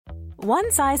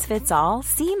One size fits all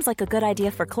seems like a good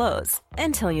idea for clothes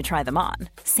until you try them on.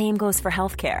 Same goes for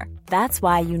healthcare. That's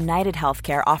why United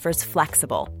Healthcare offers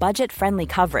flexible, budget-friendly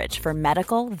coverage for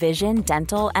medical, vision,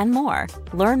 dental, and more.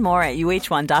 Learn more at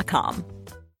uh1.com.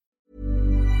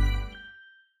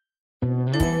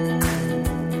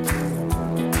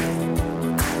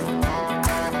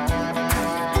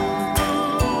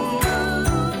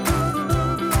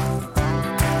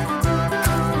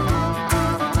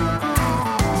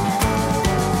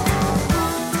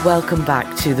 Welcome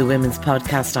back to the Women's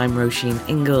Podcast. I'm Roisin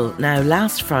Ingle. Now,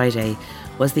 last Friday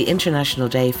was the International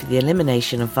Day for the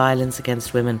Elimination of Violence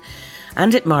Against Women,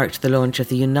 and it marked the launch of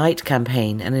the Unite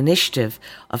campaign, an initiative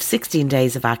of 16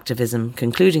 days of activism,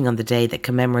 concluding on the day that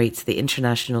commemorates the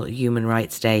International Human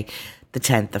Rights Day, the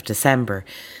 10th of December.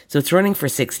 So it's running for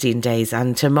 16 days,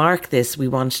 and to mark this, we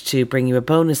want to bring you a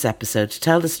bonus episode to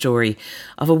tell the story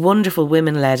of a wonderful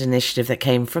women-led initiative that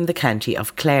came from the county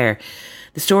of Clare.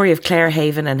 The story of Clare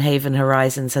Haven and Haven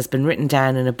Horizons has been written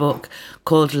down in a book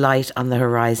called Light on the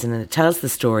Horizon, and it tells the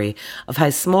story of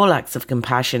how small acts of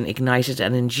compassion ignited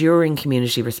an enduring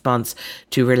community response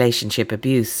to relationship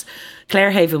abuse.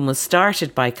 Clare Haven was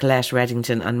started by Colette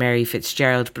Reddington and Mary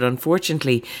Fitzgerald, but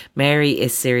unfortunately Mary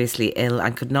is seriously ill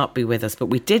and could not be with us. But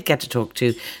we did get to talk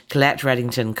to Colette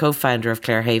Reddington, co-founder of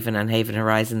Clare Haven and Haven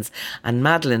Horizons, and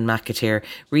Madeleine McAteer,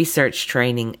 Research,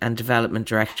 Training and Development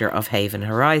Director of Haven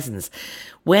Horizons.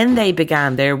 When they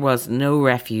began, there was no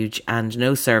refuge and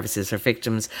no services for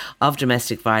victims of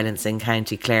domestic violence in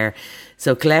County Clare.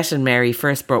 So Colette and Mary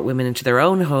first brought women into their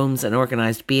own homes and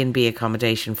organised B&B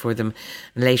accommodation for them.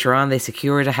 And later on, they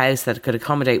secured a house that could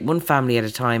accommodate one family at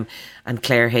a time, and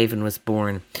Clare Haven was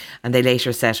born. And they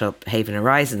later set up Haven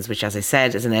Horizons, which, as I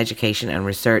said, is an education and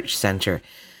research centre.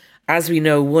 As we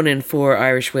know, 1 in 4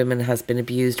 Irish women has been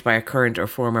abused by a current or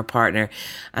former partner.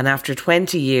 And after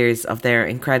 20 years of their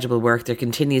incredible work, there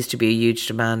continues to be a huge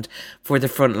demand for the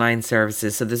frontline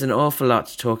services. So there's an awful lot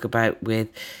to talk about with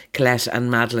Colette and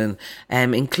Madeleine,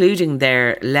 including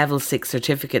their Level 6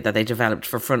 certificate that they developed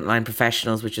for frontline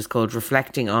professionals, which is called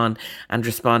Reflecting on and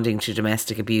Responding to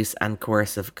Domestic Abuse and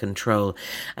Coercive Control.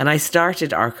 And I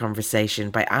started our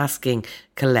conversation by asking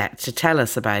Colette to tell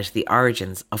us about the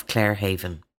origins of Clare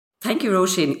Haven. Thank you,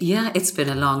 Roisin. Yeah, it's been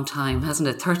a long time, hasn't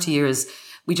it? 30 years.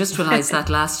 We just realised that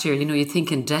last year. You know, you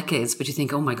think in decades, but you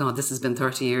think, oh my God, this has been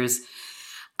 30 years.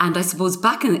 And I suppose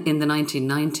back in the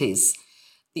 1990s,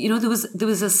 you know, there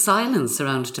was a silence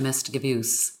around domestic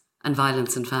abuse and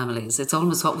violence in families. It's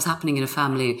almost what was happening in a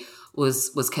family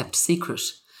was kept secret.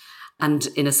 And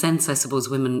in a sense, I suppose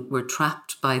women were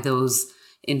trapped by those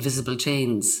invisible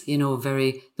chains. You know,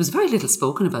 there was very little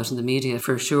spoken about in the media,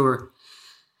 for sure.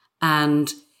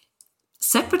 And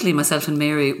separately, myself and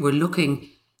Mary were looking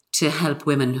to help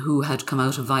women who had come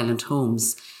out of violent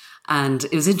homes. And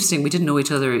it was interesting, we didn't know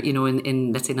each other, you know,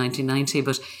 in let's say 1990,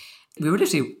 but we were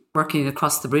literally working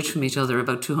across the bridge from each other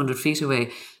about 200 feet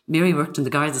away. Mary worked in the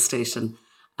Garda station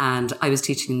and I was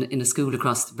teaching in a school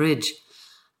across the bridge.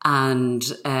 And,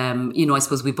 you know, I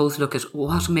suppose we both look at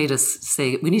what made us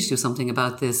say, we need to do something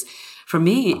about this. For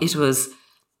me, it was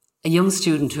a young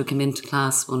student who came into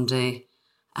class one day.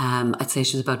 I'd say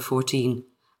she was about 14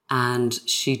 and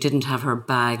she didn't have her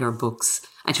bag or books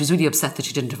and she was really upset that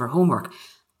she didn't have her homework,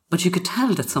 but you could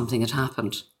tell that something had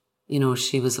happened. You know,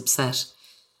 she was upset.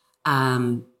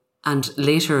 And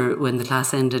later when the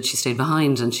class ended, she stayed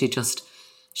behind and she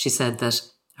said that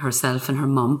herself and her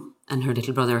mum and her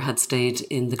little brother had stayed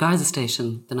in the Garda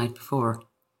station the night before.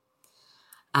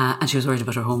 And she was worried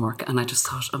about her homework. And I just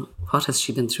thought, what has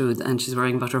she been through? And she's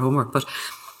worrying about her homework. But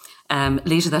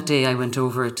later that day, I went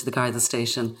over to the Garda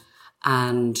station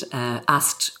and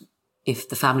asked if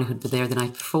the family who'd been there the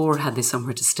night before, had they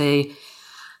somewhere to stay.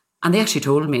 And they actually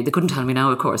told me, they couldn't tell me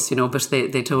now, of course, you know, but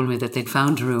they told me that they'd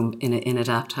found a room in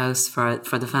Adapt House for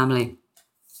the family.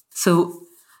 So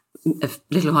a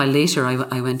little while later,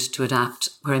 I went to Adapt,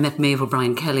 where I met Maeve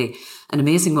O'Brien Kelly, an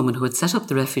amazing woman who had set up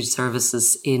the refuge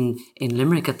services in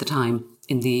Limerick at the time,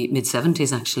 in the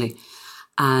mid-70s actually.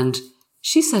 And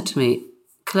she said to me,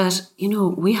 Colette, you know,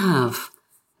 we have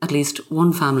at least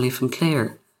one family from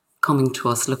Clare coming to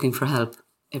us looking for help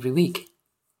every week.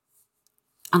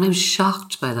 And I was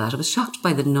shocked by that. I was shocked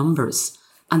by the numbers.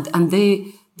 And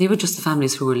they were just the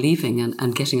families who were leaving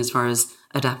and getting as far as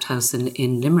Adapt House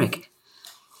in Limerick.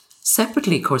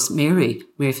 Separately, of course, Mary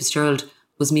Fitzgerald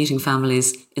was meeting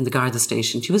families in the Garda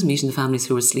station. She was meeting the families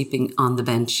who were sleeping on the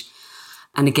bench.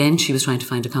 And again, she was trying to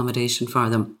find accommodation for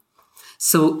them.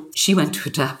 So she went to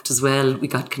Adapt as well. We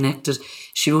got connected.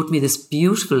 She wrote me this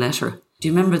beautiful letter. Do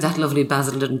you remember that lovely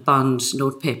Basil and Bond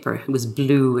notepaper? It was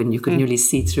blue and you could nearly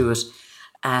see through it.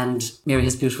 And Mary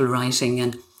has beautiful writing.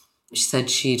 And She said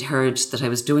she'd heard that I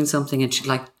was doing something and she'd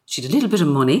a little bit of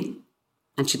money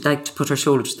and she'd like to put her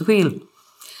shoulder to the wheel.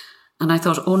 And I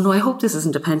thought, oh no, I hope this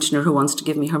isn't a pensioner who wants to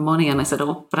give me her money. And I said,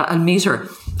 oh, but I'll meet her.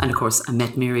 And of course, I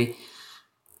met Mary.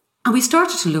 And we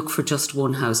started to look for just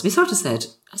one house. We sort of said,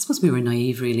 I suppose we were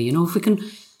naive really,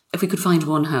 if we could find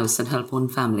one house and help one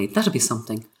family, that'd be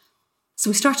something. So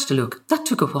we started to look. That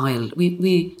took a while.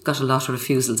 We got a lot of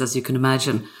refusals, as you can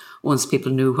imagine, once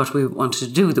people knew what we wanted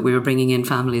to do, that we were bringing in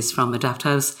families from Adapt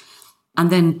House.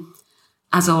 And then,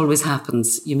 as always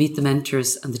happens, you meet the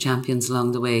mentors and the champions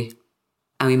along the way.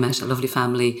 And we met a lovely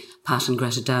family, Pat and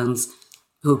Greta Downs,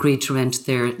 who agreed to rent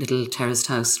their little terraced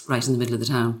house right in the middle of the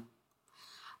town.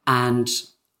 And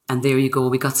there you go,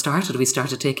 we got started. We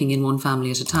started taking in one family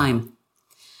at a time.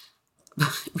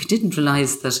 But we didn't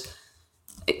realise that,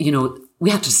 we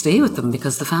had to stay with them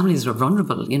because the families were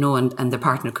vulnerable, and their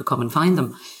partner could come and find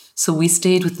them. So we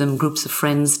stayed with them, groups of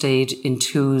friends stayed in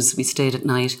twos, we stayed at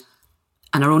night.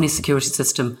 And our only security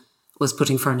system was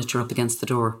putting furniture up against the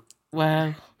door.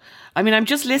 Wow. I mean, I'm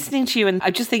just listening to you and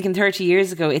I'm just thinking 30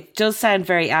 years ago, it does sound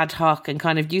very ad hoc and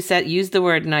kind of, use the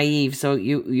word naive. So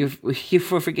you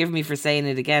forgive me for saying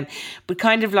it again, but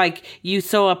kind of like you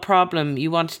saw a problem, you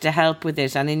wanted to help with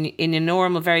it. And in a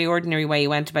normal, very ordinary way, you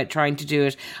went about trying to do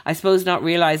it. I suppose not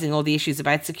realising all the issues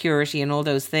about security and all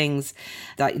those things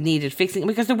that needed fixing,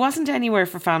 because there wasn't anywhere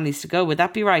for families to go. Would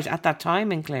that be right at that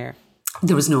time in Clare?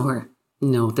 There was nowhere.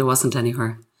 No, there wasn't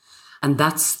anywhere. And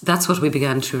that's what we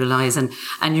began to realise. And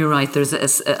you're right, there's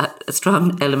a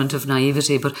strong element of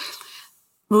naivety. But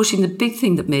Roisin, the big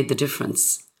thing that made the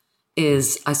difference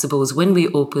is, I suppose, when we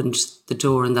opened the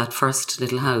door in that first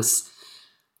little house,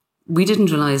 we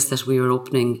didn't realise that we were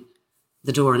opening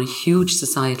the door on a huge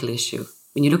societal issue.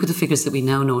 When you look at the figures that we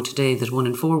now know today, that 1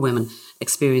 in 4 women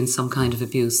experience some kind of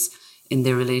abuse in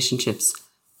their relationships.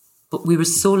 But we were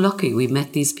so lucky we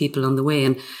met these people on the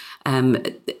way.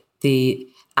 And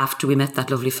after we met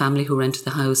that lovely family who rented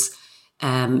the house,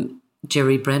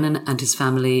 Jerry Brennan and his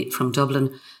family from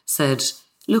Dublin said,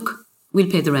 look, we'll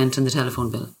pay the rent and the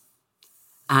telephone bill.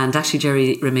 And actually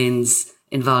Jerry remains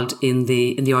involved in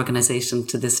the organisation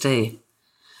to this day.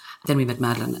 Then we met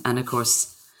Madeleine, and of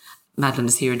course Madeleine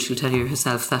is here and she'll tell you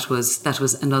herself that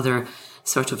was another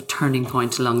sort of turning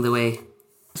point along the way.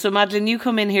 So Madeleine, you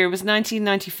come in here, it was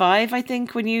 1995, I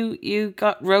think, when you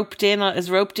got roped in.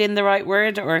 Is roped in the right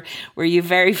word? Or were you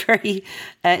very, very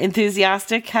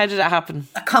enthusiastic? How did it happen?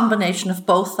 A combination of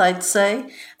both, I'd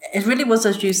say. It really was,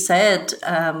 as you said,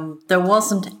 there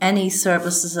wasn't any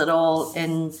services at all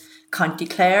in County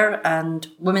Clare, and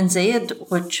Women's Aid,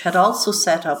 which had also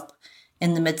set up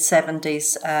in the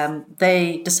mid-70s,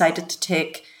 they decided to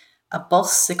take a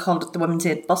bus, they called it the Women's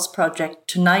Aid Bus Project,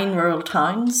 to 9 rural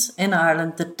towns in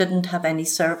Ireland that didn't have any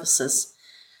services.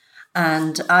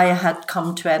 And I had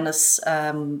come to Ennis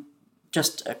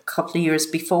just a couple of years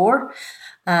before.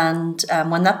 And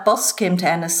when that bus came to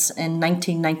Ennis in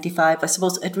 1995, I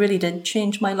suppose it really did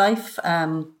change my life.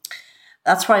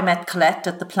 That's where I met Colette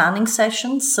at the planning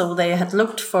sessions. So they had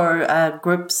looked for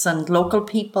groups and local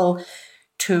people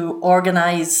to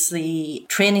organise the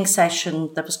training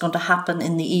session that was going to happen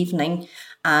in the evening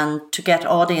and to get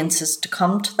audiences to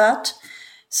come to that.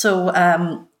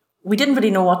 So we didn't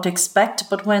really know what to expect,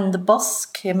 but when the bus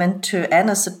came into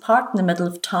Ennis, it parked in the middle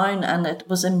of town and it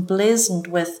was emblazoned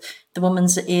with the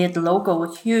Women's Aid logo,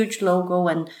 a huge logo,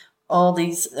 and all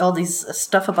these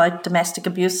stuff about domestic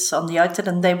abuse on the outside,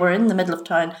 and they were in the middle of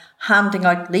town handing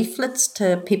out leaflets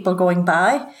to people going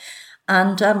by.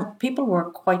 And people were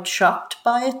quite shocked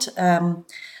by it.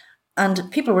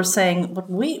 And people were saying, but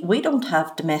we don't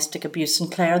have domestic abuse in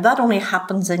Clare. That only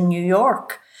happens in New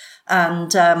York.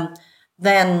 And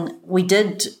then we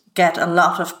did get a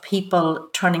lot of people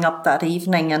turning up that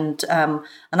evening. And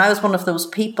I was one of those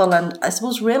people. And I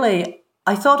suppose really,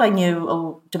 I thought I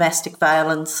knew domestic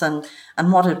violence and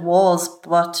what it was.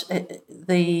 But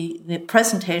the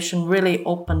presentation really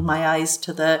opened my eyes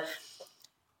to the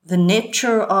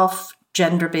nature of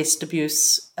gender-based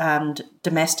abuse and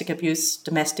domestic abuse,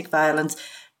 domestic violence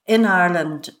in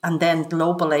Ireland and then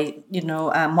globally,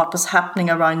 what was happening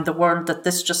around the world, that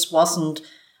this just wasn't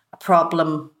a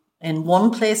problem in one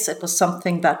place. It was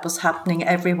something that was happening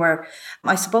everywhere.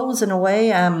 I suppose in a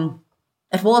way,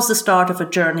 it was the start of a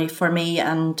journey for me,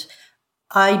 and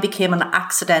I became an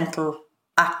accidental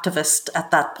activist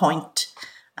at that point.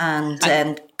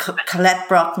 And Colette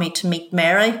brought me to meet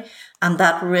Mary, and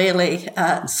that really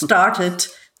started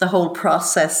the whole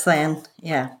process then,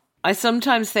 yeah. I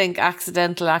sometimes think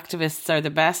accidental activists are the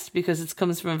best because it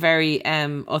comes from a very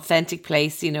authentic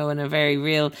place, you know, and a very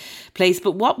real place.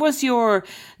 But what was your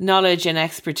knowledge and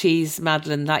expertise,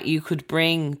 Madeleine, that you could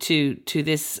bring to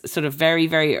this sort of very,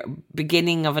 very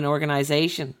beginning of an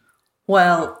organisation?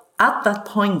 Well, at that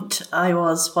point, I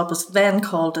was what was then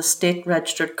called a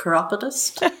state-registered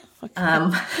chiropodist.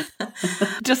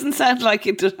 Doesn't sound like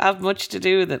it would have much to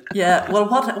do with it. Yeah, well,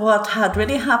 what had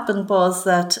really happened was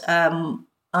that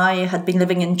I had been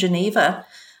living in Geneva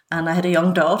and I had a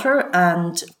young daughter,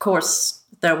 and of course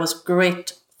there was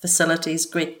great facilities,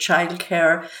 great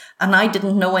childcare, and I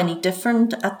didn't know any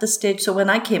different at this stage. So when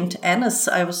I came to Ennis,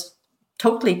 I was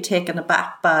totally taken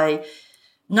aback by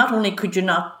not only could you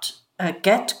not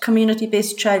get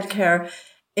community-based childcare,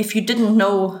 if you didn't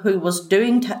know who was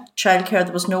doing childcare,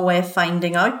 there was no way of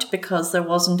finding out because there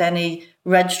wasn't any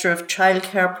register of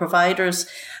childcare providers.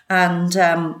 And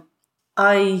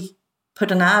I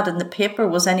put an ad in the paper,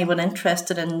 was anyone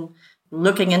interested in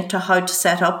looking into how to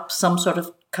set up some sort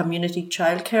of community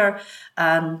childcare?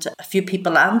 And a few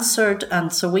people answered.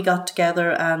 And so we got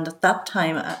together. And at that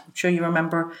time, I'm sure you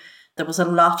remember, there was a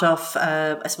lot of,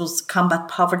 I suppose, Combat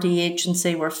Poverty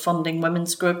Agency were funding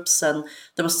women's groups, and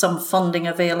there was some funding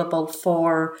available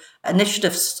for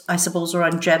initiatives, I suppose,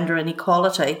 around gender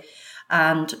inequality.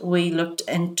 And we looked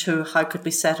into how could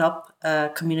we set up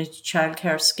a community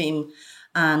childcare scheme,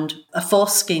 and a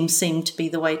FOSS scheme seemed to be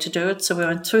the way to do it. So we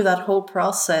went through that whole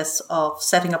process of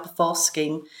setting up a FOSS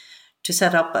scheme to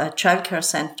set up a childcare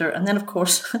centre. And then, of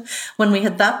course, when we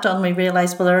had that done, we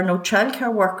realised, well, there are no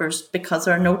childcare workers because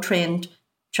there are no trained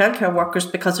childcare workers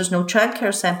because there's no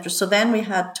childcare centres. So then we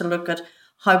had to look at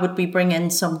how would we bring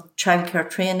in some childcare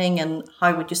training and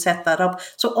how would you set that up.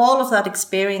 So all of that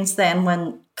experience then,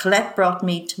 when Colette brought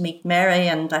me to meet Mary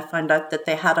and I found out that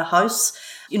they had a house,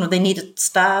 you know, they needed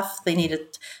staff, they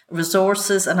needed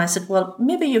resources. And I said, well,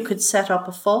 maybe you could set up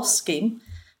a FOSS scheme.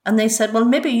 And they said, well,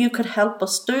 maybe you could help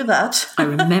us do that. I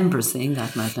remember saying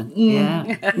that, Madeleine.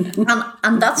 Yeah.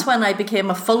 and that's when I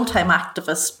became a full-time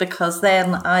activist, because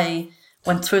then I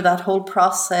went through that whole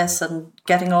process and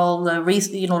getting all the,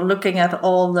 looking at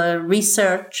all the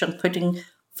research and putting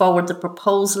forward the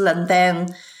proposal. And then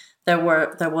there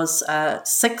was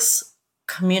 6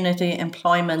 community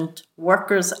employment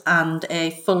workers and a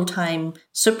full-time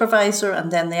supervisor. And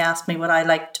then they asked me would I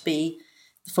like to be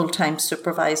the full-time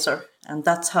supervisor. And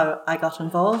that's how I got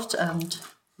involved. And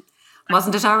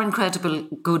wasn't it our incredible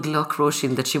good luck,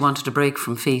 Roisin, that she wanted a break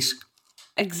from feet?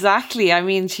 Exactly. I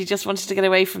mean, she just wanted to get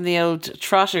away from the old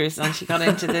trotters and she got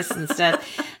into this instead.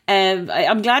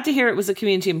 I'm glad to hear it was a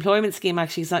community employment scheme,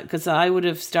 actually, because I would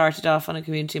have started off on a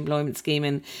community employment scheme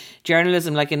in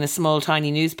journalism, like in a small,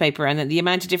 tiny newspaper. And the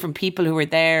amount of different people who were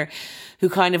there who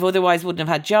kind of otherwise wouldn't have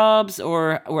had jobs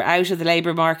or were out of the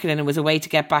labour market, and it was a way to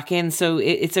get back in. So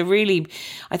it's a really,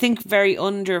 I think, very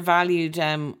undervalued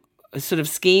sort of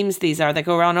schemes these are that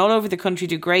go around all over the country,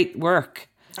 do great work.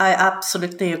 I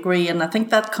absolutely agree. And I think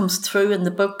that comes through in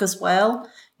the book as well.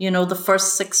 You know, the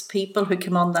first 6 people who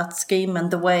came on that scheme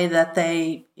and the way that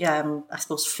they, I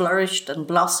suppose, flourished and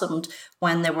blossomed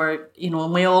when they were,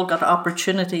 and we all got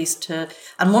opportunities to.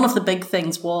 And one of the big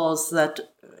things was that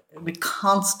we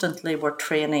constantly were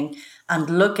training and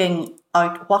looking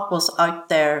out what was out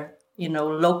there,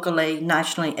 locally,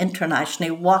 nationally,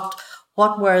 internationally. What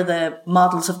were the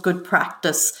models of good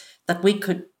practice that we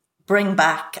could bring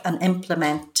back and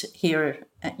implement here,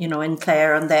 in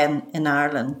Clare and then in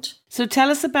Ireland. So tell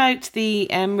us about the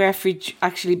refuge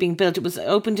actually being built. It was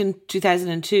opened in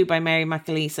 2002 by Mary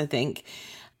McAleese, I think.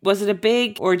 Was it a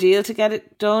big ordeal to get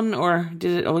it done, or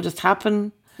did it all just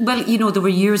happen? Well, there were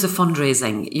years of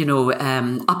fundraising,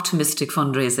 optimistic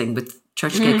fundraising with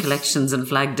churchgate collections and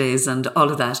flag days and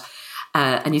all of that.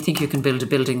 And you think you can build a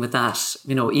building with that,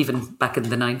 even back in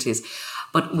the 90s.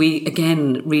 But we,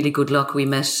 again, really good luck. We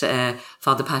met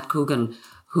Father Pat Coogan,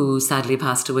 who sadly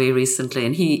passed away recently.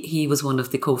 And he was one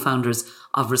of the co-founders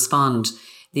of Respond,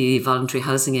 the voluntary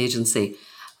housing agency.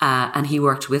 And he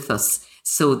worked with us.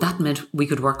 So that meant we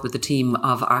could work with a team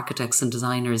of architects and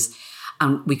designers.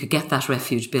 And we could get that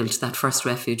refuge built, that first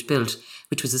refuge built,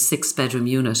 which was a 6-bedroom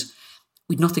unit.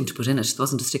 We'd nothing to put in it. There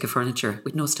wasn't a stick of furniture.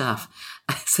 We'd no staff.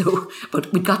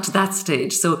 But we got to that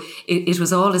stage. So it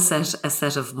was all a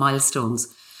set of milestones.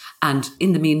 And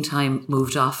in the meantime,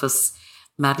 moved office.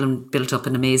 Madeleine built up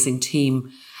an amazing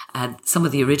team. Some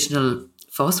of the original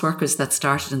FOSS workers that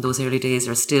started in those early days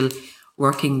are still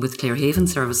working with Clare Haven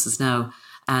Services now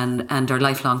and are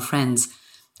lifelong friends.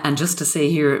 And just to say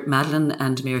here, Madeleine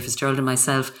and Mary Fitzgerald and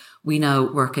myself, we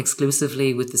now work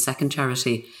exclusively with the second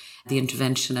charity, the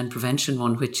intervention and prevention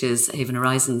one, which is Haven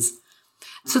Horizons.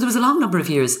 So there was a long number of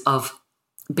years of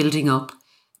building up,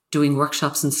 doing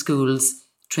workshops in schools,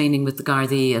 training with the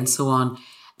Gardaí and so on,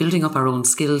 building up our own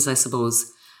skills, I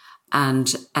suppose,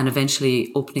 and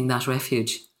eventually opening that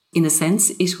refuge. In a sense,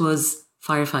 it was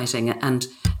firefighting and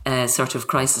sort of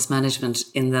crisis management,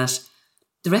 in that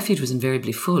the refuge was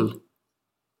invariably full.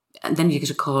 And then you get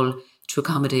a call to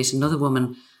accommodate another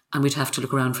woman, and we'd have to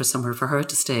look around for somewhere for her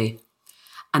to stay.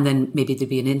 And then maybe there'd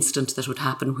be an incident that would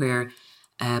happen where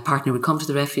a partner would come to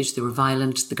the refuge, they were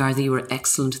violent, the Gardaí were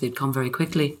excellent, they'd come very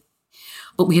quickly.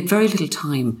 But we had very little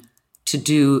time to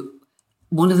do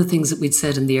one of the things that we'd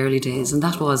said in the early days, and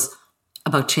that was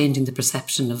about changing the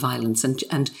perception of violence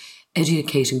and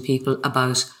educating people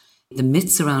about the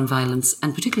myths around violence,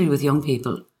 and particularly with young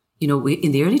people. You know,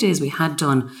 in the early days, we had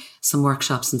done some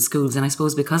workshops in schools, and I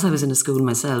suppose because I was in a school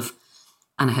myself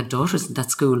and I had daughters in that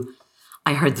school,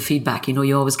 I heard the feedback. You know,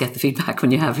 you always get the feedback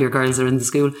when you have your girls are in the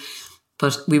school.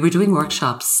 But we were doing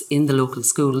workshops in the local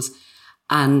schools,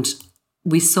 and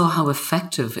we saw how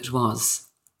effective it was,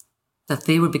 that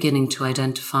they were beginning to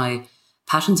identify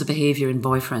patterns of behaviour in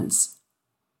boyfriends.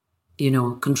 You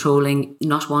know, controlling,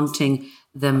 not wanting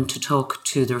them to talk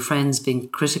to their friends, being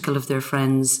critical of their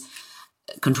friends,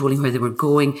 controlling where they were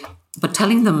going, but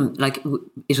telling them like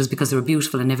it was because they were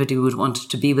beautiful and everybody would want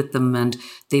to be with them and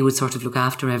they would sort of look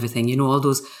after everything. You know, all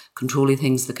those controlling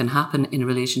things that can happen in a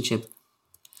relationship.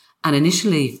 And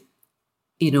initially,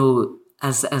 you know,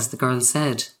 as the girl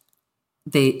said,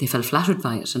 they felt flattered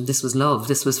by it, and this was love.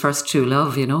 This was first true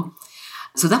love, you know.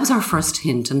 So that was our first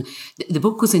hint, and the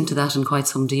book goes into that in quite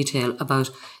some detail about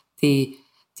the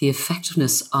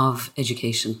effectiveness of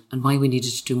education and why we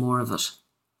needed to do more of it.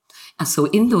 And so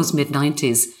in those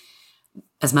mid-90s,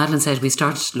 as Madeleine said, we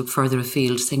started to look further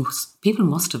afield, saying people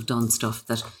must have done stuff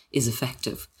that is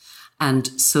effective.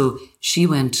 And so she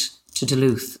went to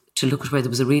Duluth to look at where there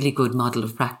was a really good model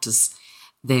of practice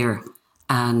there.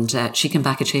 And she came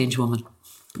back a changed woman.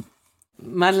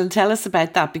 Madeleine, tell us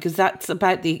about that, because that's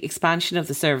about the expansion of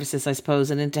the services, I suppose,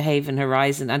 and into Haven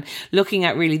Horizon, and looking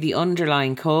at really the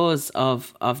underlying cause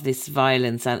of this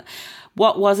violence. And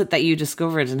what was it that you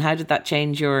discovered, and how did that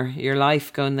change your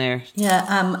life going there?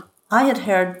 Yeah, I had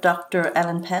heard Dr.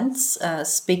 Ellen Pence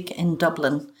speak in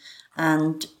Dublin,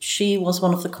 and she was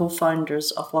one of the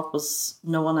co-founders of what was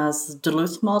known as the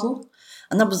Duluth model.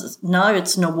 And now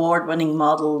it's an award-winning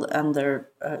model, and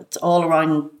it's all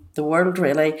around the world,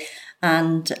 really.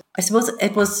 And I suppose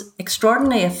it was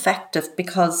extraordinarily effective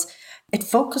because it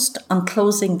focused on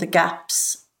closing the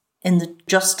gaps in the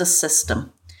justice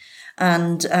system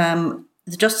and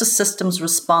the justice system's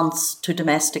response to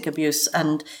domestic abuse.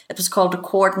 And it was called a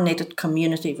coordinated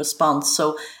community response.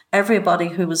 So everybody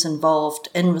who was involved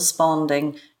in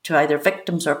responding to either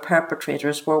victims or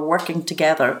perpetrators were working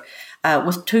together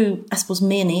with two, I suppose,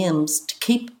 main aims: to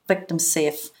keep victims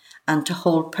safe and to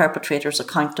hold perpetrators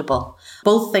accountable.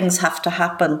 Both things have to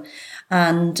happen.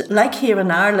 And like here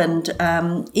in Ireland,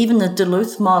 even the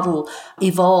Duluth model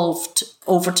evolved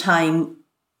over time,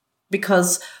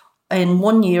 because in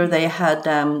one year they had,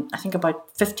 I think,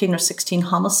 about 15 or 16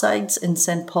 homicides in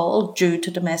St. Paul due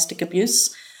to domestic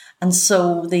abuse. And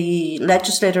so the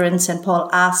legislator in St. Paul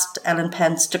asked Ellen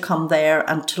Pence to come there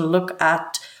and to look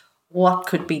at what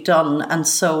could be done. And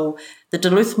so the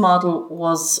Duluth model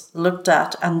was looked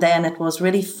at, and then it was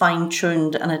really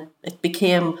fine-tuned, and it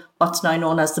became what's now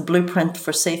known as the blueprint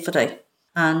for safety.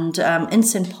 And in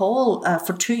St. Paul,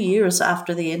 for 2 years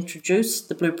after they introduced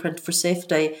the blueprint for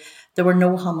safety, there were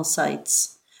no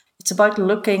homicides. It's about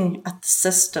looking at the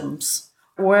systems.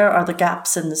 Where are the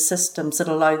gaps in the systems that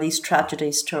allow these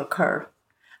tragedies to occur?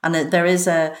 And there is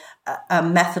a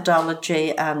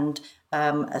methodology and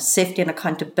a safety and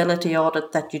accountability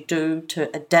audit that you do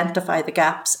to identify the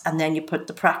gaps, and then you put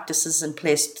the practices in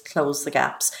place to close the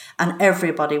gaps, and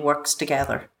everybody works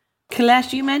together.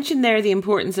 Colette, you mentioned there the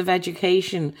importance of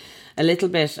education a little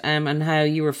bit, and how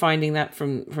you were finding that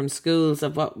from schools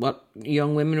of what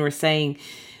young women were saying.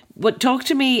 But talk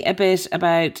to me a bit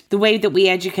about the way that we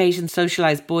educate and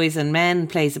socialise boys and men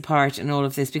plays a part in all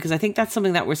of this, because I think that's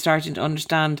something that we're starting to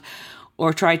understand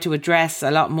or try to address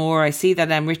a lot more. I see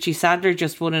that Richie Sadler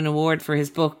just won an award for his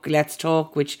book, Let's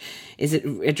Talk, which is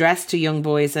addressed to young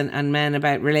boys and men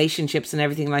about relationships and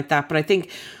everything like that. But I think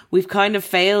we've kind of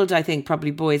failed, I think, probably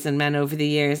boys and men over the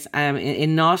years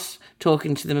in not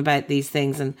talking to them about these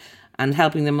things and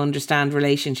helping them understand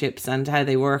relationships and how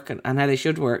they work and how they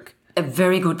should work. A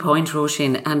very good point,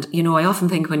 Roisin. And, you know, I often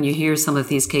think when you hear some of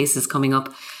these cases coming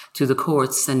up to the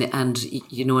courts and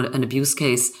you know, an abuse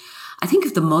case, I think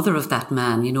of the mother of that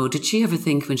man. You know, did she ever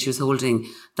think when she was holding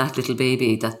that little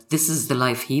baby that this is the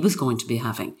life he was going to be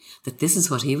having, that this is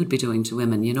what he would be doing to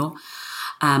women, you know?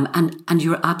 And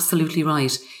you're absolutely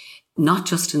right. not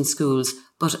just in schools,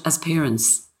 but as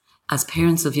parents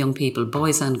of young people,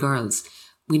 boys and girls,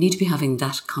 we need to be having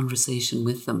that conversation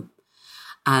with them.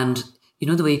 And you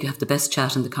know the way you have the best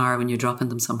chat in the car when you're dropping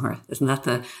them somewhere? Isn't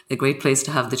that a great place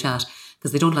to have the chat?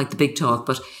 Because they don't like the big talk.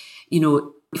 But, you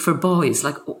know, for boys,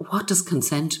 like, what does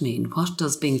consent mean? What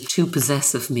does being too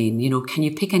possessive mean? You know, can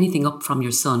you pick anything up from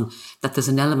your son that there's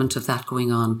an element of that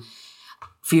going on?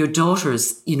 For your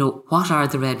daughters, you know, what are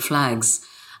the red flags?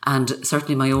 And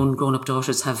certainly my own grown-up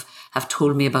daughters have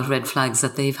told me about red flags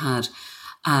that they've had.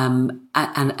 And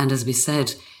as we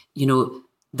said, you know,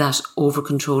 that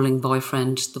over-controlling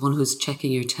boyfriend, the one who's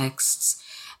checking your texts,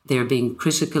 they're being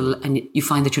critical, and you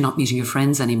find that you're not meeting your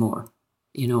friends anymore,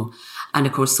 you know. And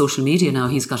of course, social media now,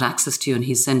 he's got access to you and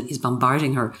he's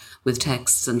bombarding her with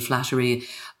texts and flattery,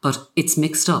 but it's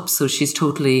mixed up. So she's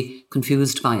totally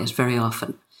confused by it very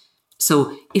often.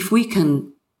 So if we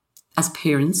can, as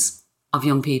parents of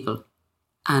young people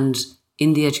and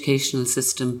in the educational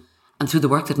system and through the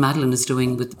work that Madeleine is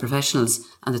doing with the professionals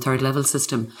and the third level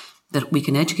system, that we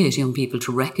can educate young people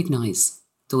to recognise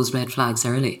those red flags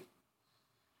early.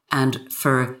 And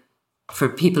for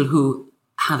people who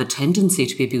have a tendency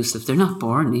to be abusive, they're not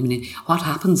born. I mean, what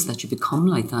happens that you become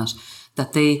like that?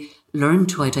 That they learn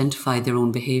to identify their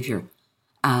own behaviour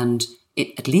and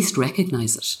at least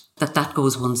recognise it, that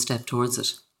goes one step towards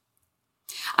it.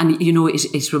 And, you know,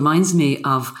 it reminds me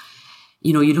of,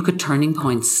 you know, you look at turning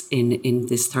points in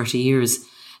this 30 years,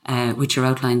 which are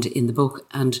outlined in the book.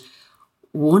 And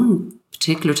one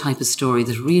particular type of story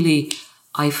that really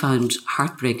I found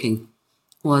heartbreaking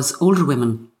was older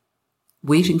women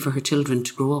waiting for her children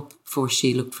to grow up before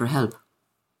she looked for help.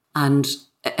 And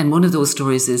one of those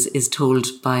stories is told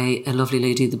by a lovely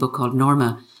lady in the book called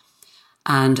Norma.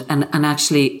 And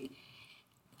actually,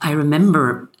 I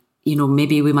remember, you know,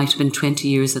 maybe we might have been 20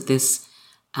 years at this,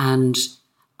 and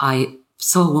I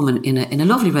saw a woman in a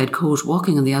lovely red coat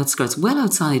walking on the outskirts, well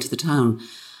outside the town,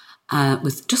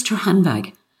 with just her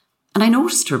handbag. And I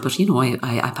noticed her, but, you know,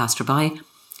 I passed her by.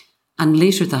 And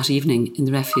later that evening in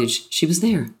the refuge, she was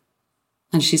there.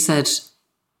 And she said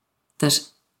that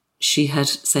she had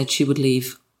said she would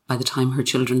leave by the time her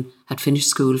children had finished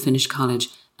school, finished college,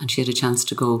 and she had a chance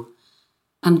to go.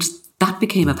 And that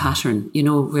became a pattern, you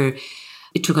know, where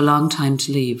it took a long time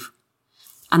to leave.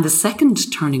 And the second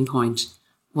turning point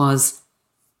was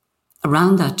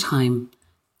around that time.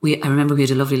 I remember we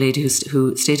had a lovely lady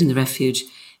who stayed in the refuge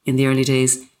in the early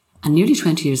days, and nearly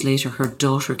 20 years later, her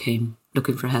daughter came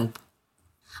looking for help.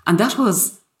 And that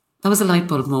was a light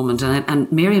bulb moment.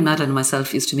 And Mary and Madeleine and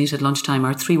myself used to meet at lunchtime.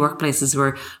 Our three workplaces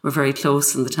were very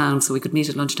close in the town, so we could meet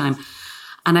at lunchtime.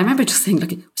 And I remember just thinking,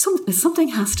 look, something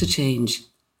has to change.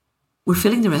 We're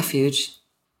filling the refuge.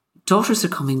 Daughters are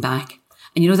coming back.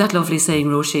 And you know that lovely saying,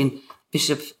 Roisin,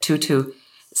 Bishop Tutu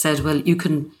said, well, you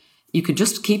can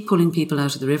just keep pulling people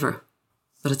out of the river,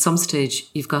 but at some stage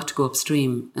you've got to go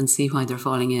upstream and see why they're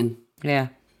falling in. Yeah.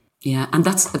 Yeah, and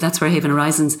that's where Haven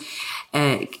Horizons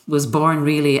was born,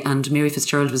 really, and Mary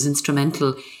Fitzgerald was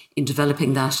instrumental in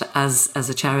developing that as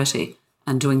a charity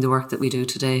and doing the work that we do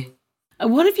today.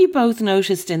 What have you both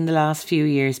noticed in the last few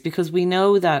years? Because we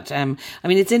know that, I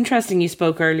mean, it's interesting you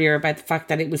spoke earlier about the fact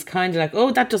that it was kind of like,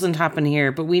 oh, that doesn't happen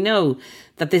here. But we know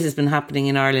that this has been happening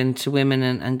in Ireland to women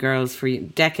and girls for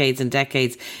decades and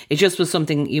decades. It just was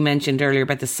something you mentioned earlier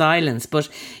about the silence. But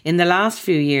in the last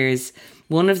few years,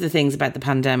 one of the things about the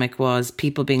pandemic was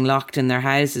people being locked in their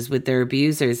houses with their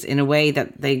abusers in a way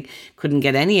that they couldn't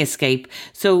get any escape.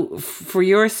 So for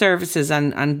your services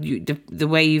and the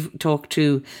way you've talked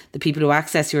to the people who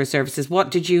access your services, what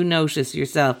did you notice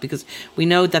yourself? Because we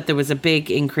know that there was a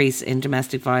big increase in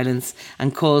domestic violence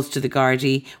and calls to the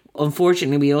Gardaí.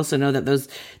 Unfortunately, we also know that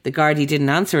the Gardaí didn't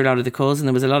answer a lot of the calls, and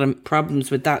there was a lot of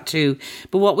problems with that too.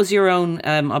 But what was your own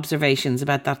observations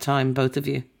about that time, both of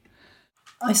you?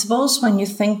 I suppose when you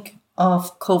think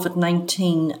of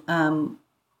COVID-19,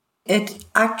 it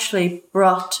actually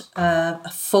brought a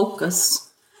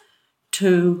focus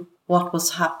to what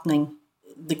was happening.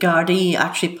 The Gardaí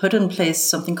actually put in place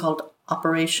something called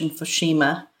Operation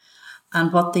Fukushima,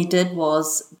 and what they did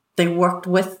was they worked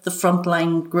with the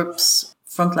frontline groups,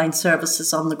 frontline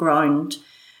services on the ground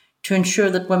to ensure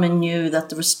that women knew that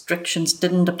the restrictions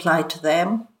didn't apply to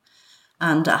them.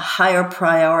 And a higher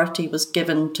priority was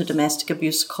given to domestic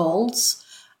abuse calls,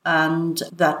 and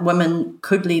that women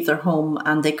could leave their home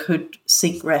and they could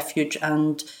seek refuge,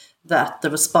 and that the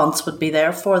response would be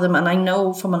there for them. And I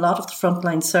know from a lot of the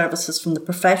frontline services, from the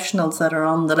professionals that are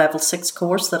on the level 6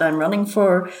 course that I'm running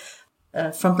for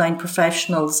frontline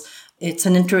professionals, it's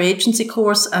an interagency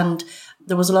course, and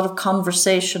there was a lot of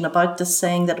conversation about this,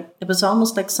 saying that it was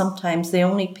almost like sometimes the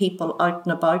only people out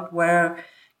and about were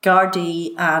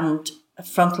Gardaí and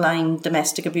frontline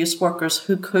domestic abuse workers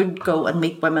who could go and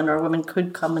meet women, or women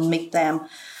could come and meet them.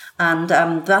 And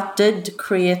that did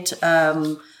create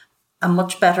a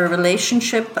much better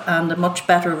relationship and a much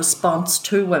better response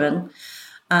to women.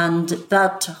 And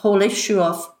that whole issue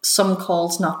of some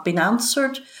calls not being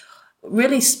answered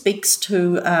really speaks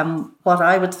to what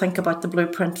I would think about the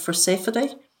blueprint for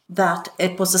safety, that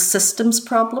it was a systems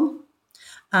problem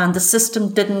and the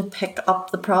system didn't pick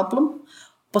up the problem.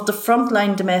 But the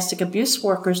frontline domestic abuse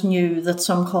workers knew that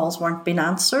some calls weren't being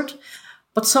answered.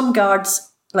 But some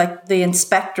guards, like the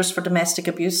inspectors for domestic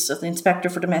abuse, or the inspector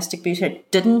for domestic abuse,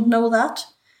 didn't know that.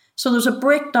 So there's a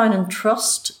breakdown in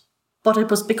trust, but it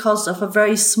was because of a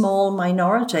very small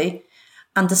minority,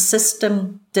 and the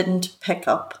system didn't pick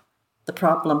up the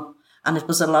problem, and it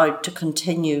was allowed to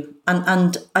continue.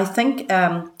 And I think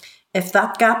if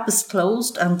that gap is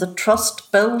closed and the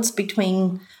trust builds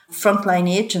between frontline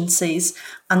agencies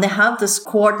and they have this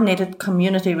coordinated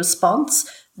community response,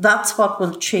 that's what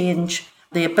will change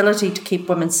the ability to keep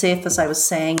women safe, as I was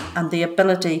saying, and the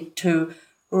ability to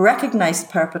recognise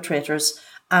perpetrators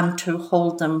and to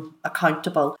hold them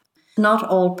accountable. Not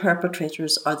all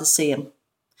perpetrators are the same.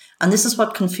 And this is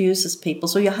what confuses people.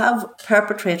 So you have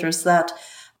perpetrators that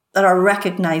are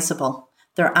recognisable.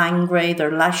 They're angry,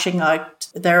 they're lashing out,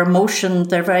 their emotion,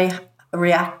 they're very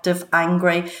reactive,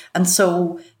 angry, and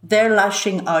so they're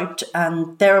lashing out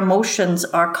and their emotions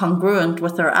are congruent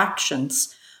with their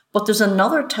actions. But there's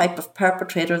another type of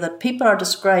perpetrator that people are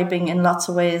describing in lots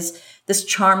of ways, this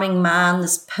charming man,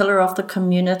 this pillar of the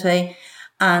community,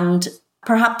 and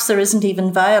perhaps there isn't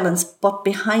even violence, but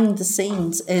behind the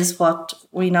scenes is what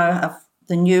we now have,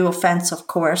 the new offence of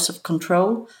coercive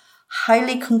control,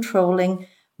 highly controlling,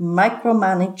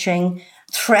 micromanaging,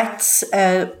 threats,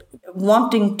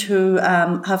 wanting to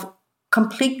have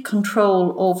complete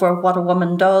control over what a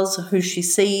woman does, who she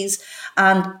sees.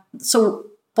 And so,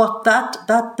 but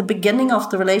that the beginning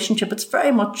of the relationship, it's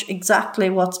very much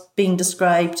exactly what's being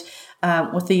described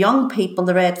with the young people,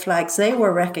 the red flags they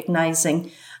were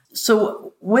recognising.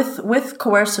 So with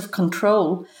coercive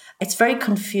control, it's very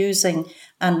confusing.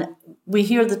 And we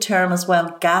hear the term as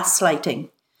well, gaslighting.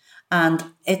 And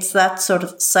it's that sort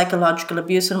of psychological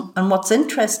abuse. And what's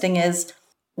interesting is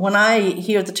when I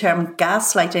hear the term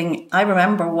gaslighting, I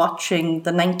remember watching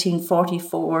the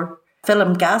 1944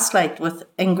 film Gaslight with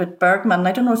Ingrid Bergman.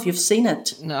 I don't know if you've seen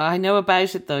it. No, I know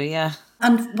about it though, yeah.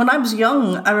 And when I was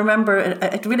young, I remember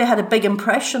it really had a big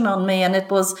impression on me. And it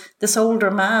was this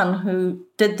older man who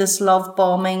did this love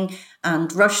bombing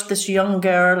and rushed this young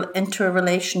girl into a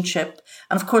relationship.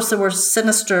 And of course, there were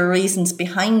sinister reasons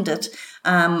behind it.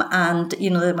 And,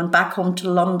 you know, they went back home to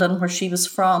London where she was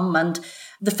from. And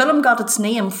the film got its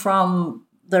name from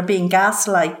there being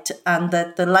gaslight, and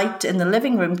that the light in the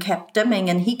living room kept dimming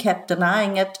and he kept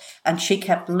denying it. And she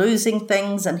kept losing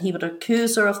things and he would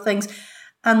accuse her of things.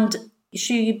 And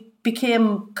she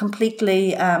became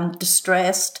completely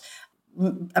distressed,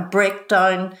 a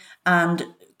breakdown, and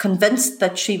convinced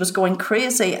that she was going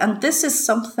crazy. And this is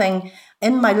something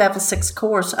in my level 6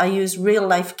 course, I use real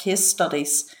life case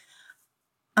studies.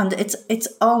 And it's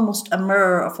almost a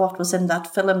mirror of what was in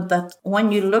that film, that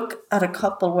when you look at a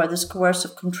couple where there's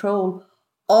coercive control,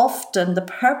 often the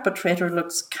perpetrator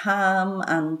looks calm,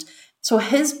 and so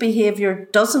his behaviour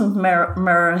doesn't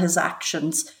mirror his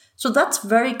actions. So that's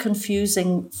very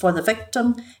confusing for the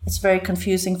victim. It's very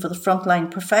confusing for the frontline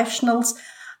professionals.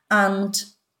 And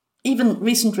even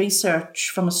recent research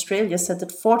from Australia said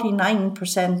that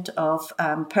 49% of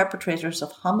perpetrators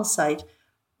of homicide,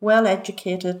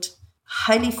 well-educated,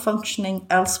 highly functioning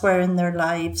elsewhere in their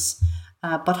lives,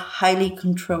 but highly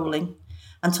controlling.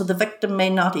 And so the victim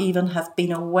may not even have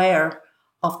been aware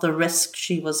of the risk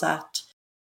she was at.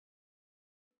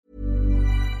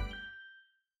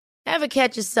 Ever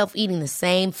catch yourself eating the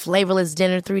same flavorless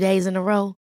dinner 3 days in a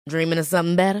row? Dreaming of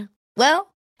something better?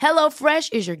 Well,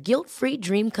 HelloFresh is your guilt-free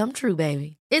dream come true,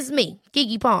 baby. It's me,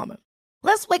 Keke Palmer.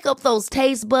 Let's wake up those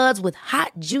taste buds with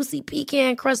hot, juicy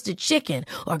pecan-crusted chicken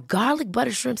or garlic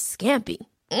butter shrimp scampi.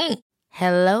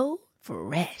 Hello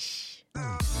Fresh.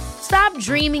 Stop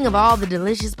dreaming of all the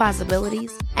delicious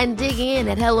possibilities and dig in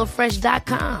at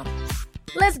HelloFresh.com.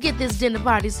 Let's get this dinner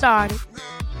party started.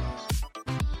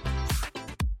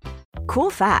 Cool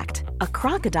fact, a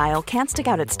crocodile can't stick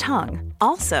out its tongue.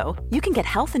 Also, you can get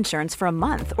health insurance for a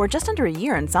month or just under a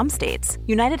year in some states.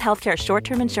 United Healthcare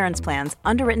short-term insurance plans,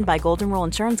 underwritten by Golden Rule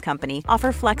Insurance Company,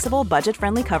 offer flexible,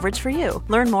 budget-friendly coverage for you.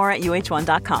 Learn more at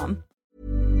uh1.com.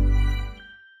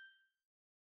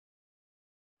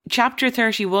 Chapter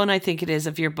 31, I think it is,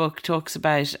 of your book talks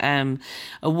about a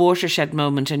watershed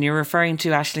moment, and you're referring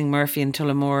to Aisling Murphy in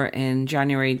Tullamore in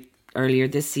January earlier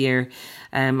this year.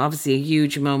 Obviously a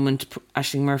huge moment.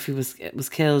 Aisling Murphy was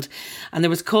killed, and there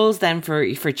was calls then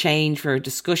for change, for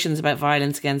discussions about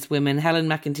violence against women. Helen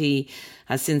McEntee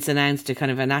has since announced a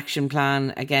kind of an action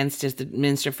plan against it, the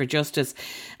Minister for Justice.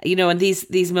 You know, and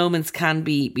these moments can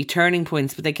be turning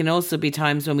points, but they can also be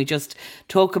times when we just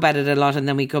talk about it a lot and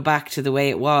then we go back to the way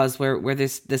it was, where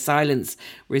the silence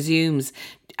resumes.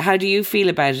 How do you feel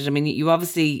about it? I mean, you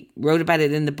obviously wrote about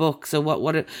it in the book. So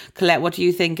Colette, what do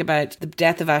you think about the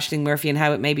death of Aisling Murphy and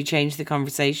how it maybe changed the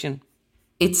conversation?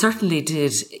 It certainly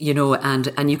did, you know,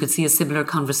 and you could see a similar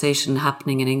conversation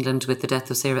happening in England with the death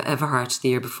of Sarah Everhart the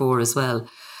year before as well.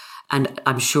 And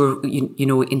I'm sure, you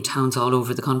know, in towns all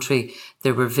over the country,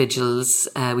 there were vigils.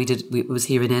 It was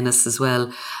here in Ennis as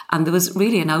well. And there was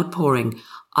really an outpouring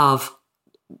of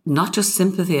not just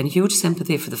sympathy and huge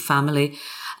sympathy for the family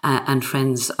and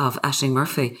friends of Aisling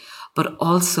Murphy, but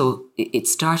also it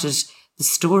started the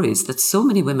stories that so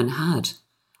many women had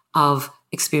of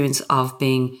experience of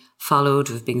being followed,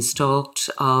 of being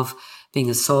stalked, of being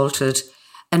assaulted.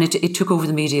 And it took over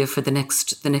the media for the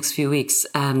next few weeks.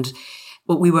 And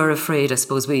what we were afraid, I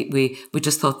suppose, we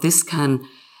just thought this can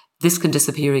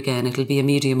disappear again. It'll be a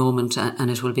media moment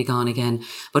and it will be gone again.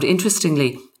 But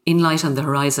interestingly, in Light on the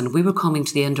Horizon, we were coming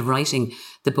to the end of writing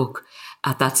the book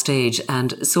at that stage,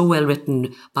 and so well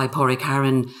written by Pádraig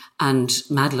Karen and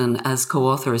Madeline as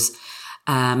co-authors.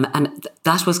 And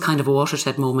that was kind of a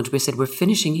watershed moment. We said, we're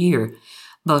finishing here.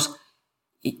 But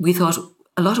we thought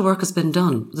a lot of work has been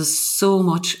done. There's so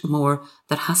much more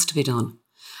that has to be done.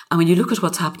 And when you look at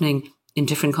what's happening in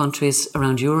different countries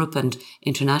around Europe and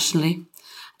internationally,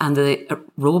 and the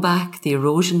rollback, the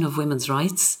erosion of women's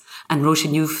rights, and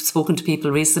Roisin, you've spoken to people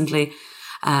recently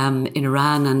in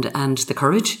Iran, and the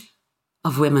courage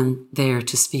of women there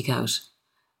to speak out,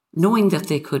 knowing that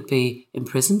they could be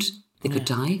imprisoned, they could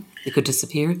die, they could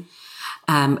disappear.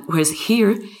 Whereas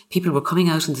here, people were coming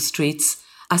out in the streets.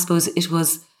 I suppose it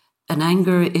was an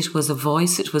anger, it was a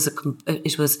voice, it was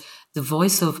the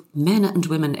voice of men and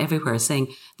women everywhere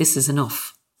saying, this is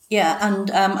enough. Yeah,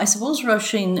 and I suppose,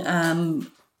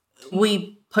 Roisin,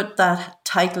 we put that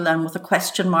title in with a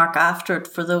question mark after it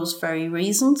for those very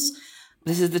reasons.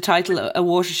 This is the title, A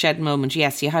Watershed Moment.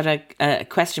 Yes, you had a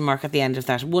question mark at the end of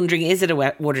that, wondering, is it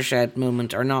a watershed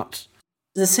moment or not?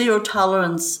 The zero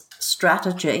tolerance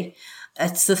strategy,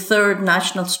 it's the third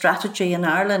national strategy in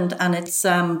Ireland, and it's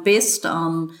based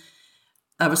on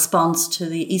a response to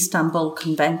the Istanbul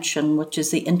Convention, which is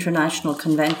the International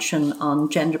Convention on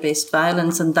Gender-Based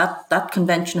Violence. And that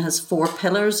convention has 4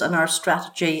 pillars, and our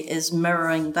strategy is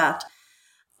mirroring that.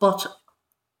 But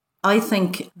I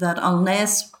think that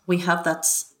unless we have that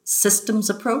systems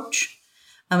approach,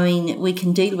 I mean, we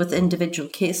can deal with individual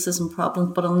cases and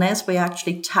problems, but unless we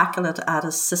actually tackle it at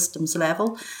a systems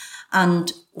level,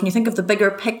 and when you think of the bigger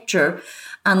picture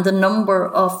and the number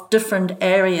of different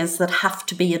areas that have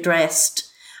to be addressed,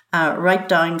 right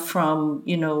down from,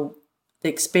 you know, the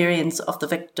experience of the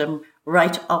victim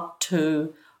right up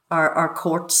to our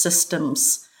court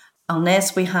systems,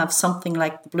 unless we have something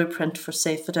like the Blueprint for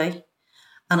Safety,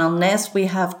 and unless we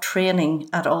have training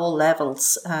at all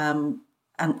levels, and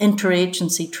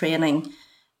interagency training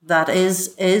that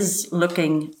is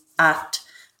looking at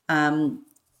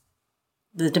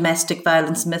the domestic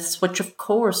violence myths, which of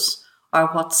course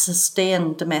are what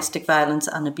sustain domestic violence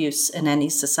and abuse in any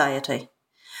society.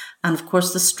 And of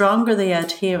course, the stronger the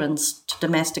adherence to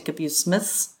domestic abuse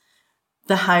myths,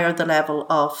 the higher the level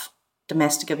of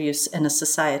domestic abuse in a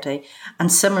society.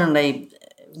 And similarly,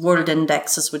 world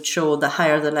indexes would show the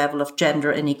higher the level of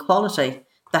gender inequality,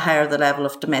 the higher the level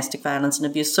of domestic violence and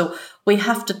abuse. So we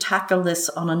have to tackle this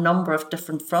on a number of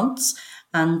different fronts.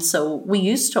 And so we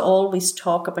used to always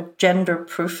talk about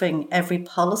gender-proofing every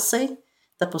policy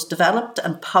that was developed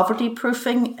and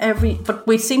poverty-proofing but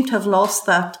we seem to have lost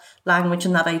that language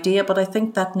and that idea, but I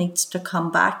think that needs to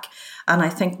come back. And I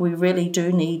think we really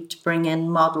do need to bring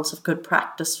in models of good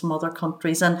practice from other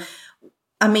countries. And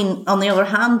I mean, on the other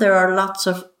hand, there are lots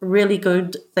of really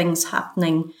good things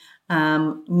happening.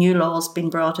 New laws being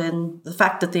brought in. The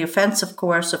fact that the offence of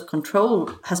coercive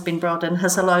control has been brought in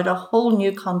has allowed a whole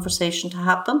new conversation to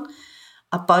happen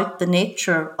about the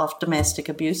nature of domestic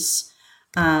abuse,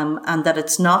 and that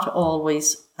it's not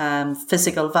always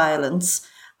physical violence.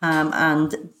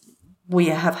 And we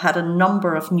have had a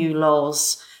number of new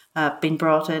laws being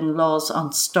brought in, laws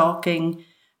on stalking,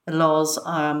 laws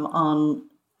on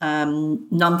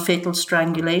non-fatal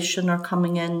strangulation are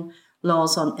coming in,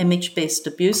 laws on image-based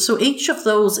abuse. So each of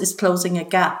those is closing a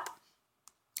gap,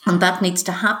 and that needs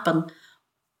to happen.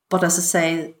 But as I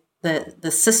say,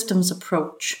 the systems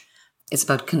approach. It's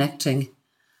about connecting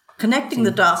Connecting the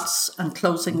dots and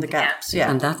closing the gaps, yeah.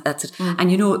 And that's it.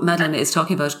 And Madeleine is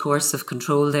talking about coercive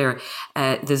control there.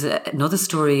 There's another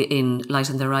story in Light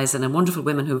on the Horizon, and wonderful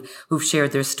women who've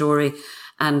shared their story.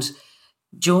 And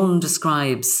Joan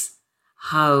describes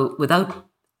how, without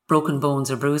broken bones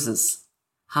or bruises,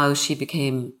 how she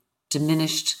became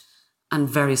diminished and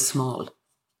very small.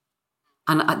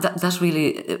 And that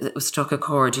really struck a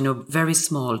chord, very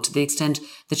small, to the extent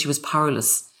that she was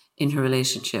powerless in her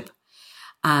relationship.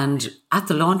 And at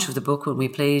the launch of the book, when we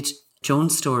played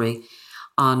Joan's story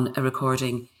on a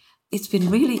recording, it's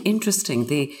been really interesting,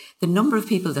 the number of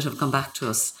people that have come back to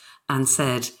us and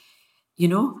said,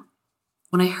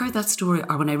 when I heard that story,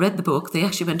 or when I read the book, they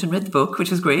actually went and read the book, which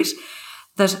was great,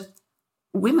 that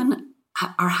women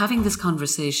are having this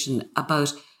conversation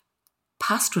about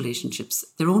past relationships,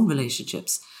 their own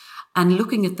relationships, and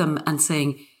looking at them and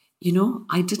saying,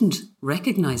 I didn't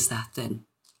recognise that then,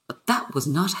 but that was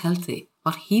not healthy.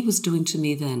 What he was doing to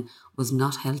me then was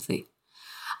not healthy.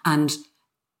 And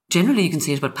generally you can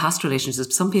see it about past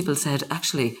relationships. Some people said,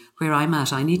 actually, where I'm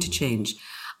at, I need to change.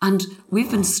 And we've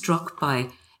been struck by,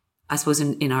 I suppose,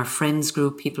 in our friends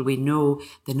group, people we know,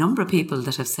 the number of people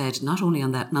that have said, not only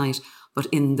on that night, but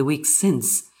in the weeks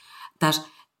since, that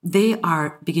they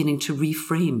are beginning to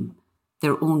reframe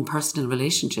their own personal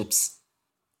relationships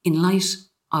in light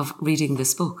of reading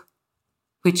this book,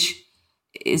 which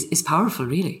is powerful,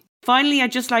 really. Finally,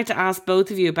 I'd just like to ask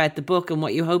both of you about the book and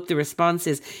what you hope the response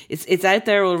is. It's out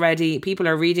there already. People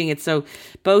are reading it. So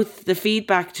both the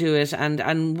feedback to it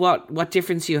and what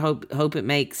difference you hope it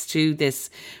makes to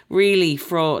this really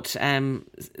fraught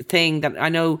thing that I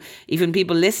know even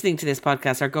people listening to this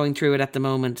podcast are going through it at the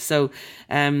moment. So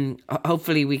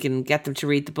hopefully we can get them to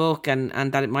read the book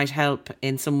and that it might help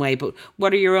in some way. But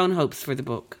what are your own hopes for the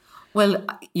book? Well,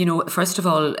 first of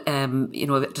all,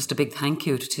 just a big thank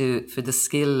you for the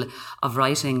skill of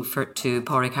writing to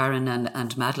Pádraig Karen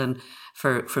and Madeleine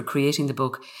for creating the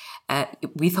book.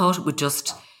 We thought it would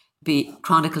just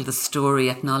chronicle the story,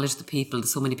 acknowledge the people,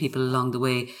 so many people along the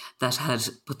way that had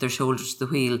put their shoulder to the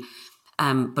wheel.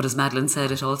 But as Madeleine said,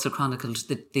 it also chronicled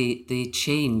the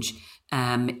change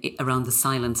around the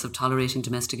silence of tolerating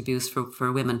domestic abuse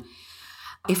for women.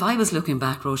 If I was looking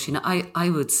back, Roisin, I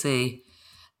would say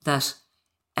that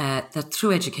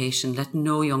through education, let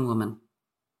no young woman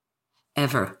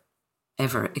ever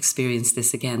experience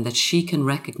this again, that she can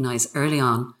recognise early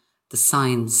on the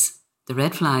signs, the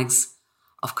red flags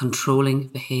of controlling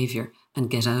behaviour and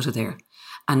get out of there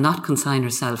and not consign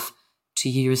herself to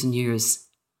years and years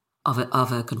of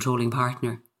a controlling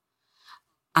partner.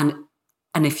 And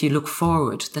if you look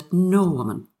forward, that no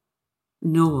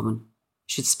woman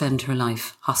should spend her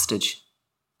life hostage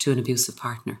to an abusive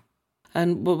partner.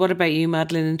 And what about you,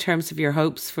 Madeleine, in terms of your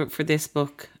hopes for this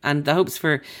book and the hopes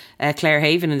for Clare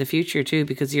Haven in the future too,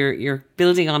 because you're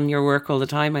building on your work all the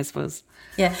time, I suppose.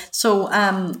 Yeah. So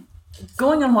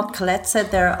going on what Colette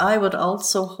said there, I would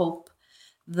also hope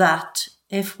that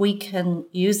if we can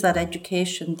use that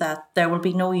education, that there will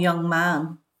be no young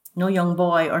man, no young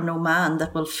boy or no man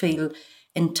that will feel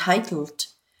entitled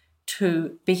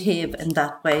to behave in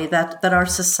that way, that our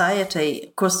society,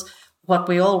 of course, what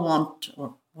we all want,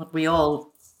 or what we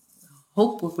all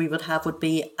hope what we would have, would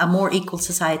be a more equal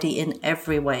society in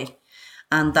every way.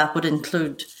 And that would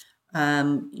include,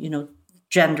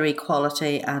 gender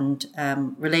equality and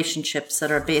relationships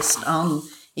that are based on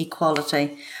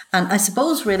equality. And I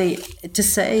suppose really to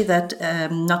say that,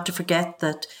 not to forget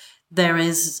that there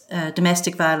is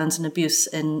domestic violence and abuse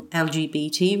in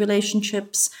LGBT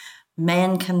relationships.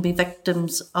 Men can be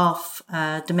victims of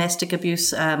domestic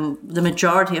abuse. The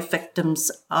majority of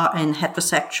victims are in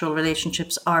heterosexual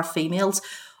relationships are females,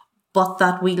 but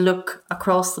that we look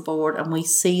across the board and we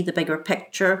see the bigger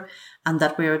picture and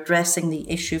that we're addressing the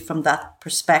issue from that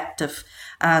perspective.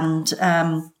 And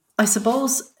I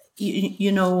suppose, these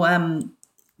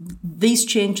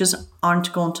changes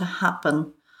aren't going to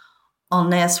happen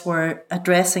unless we're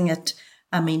addressing it,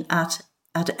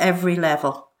 at every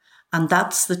level. And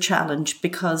that's the challenge,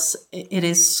 because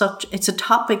it's a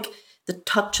topic that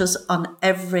touches on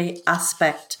every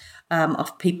aspect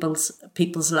of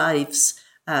people's lives,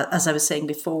 as I was saying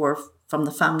before, from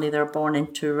the family they're born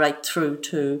into right through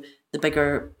to the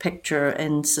bigger picture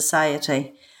in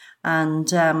society. And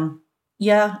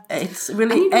it's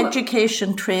really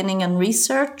education, training and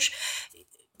research.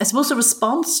 I suppose the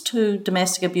response to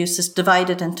domestic abuse is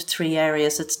divided into three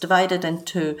areas. It's divided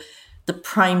into the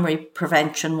primary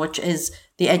prevention, which is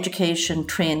the education,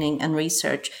 training and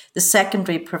research. The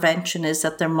secondary prevention is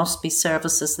that there must be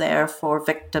services there for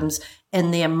victims in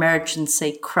the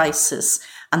emergency crisis,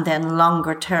 and then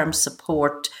longer term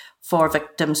support for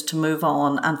victims to move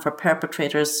on, and for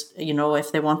perpetrators,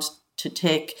 if they want to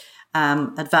take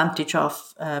advantage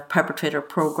of perpetrator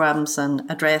programs and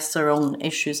address their own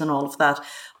issues and all of that.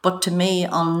 But to me,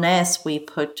 unless we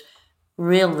put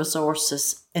real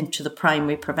resources into the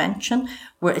primary prevention,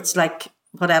 where it's like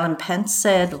what Ellen Pence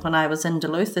said when I was in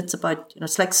Duluth, it's about,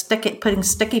 it's like putting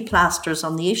sticky plasters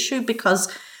on the issue,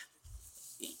 because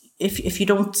if you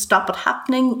don't stop it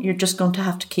happening, you're just going to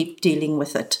have to keep dealing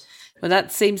with it. Well,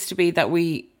 that seems to be that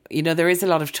there is a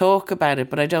lot of talk about it,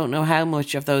 but I don't know how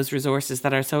much of those resources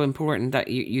that are so important that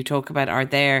you talk about are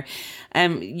there.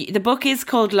 The book is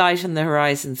called Light on the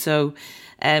Horizon, so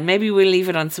maybe we'll leave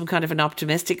it on some kind of an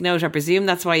optimistic note. I presume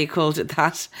that's why you called it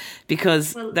that,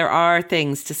 because there are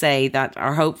things to say that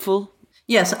are hopeful.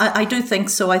 Yes, I do think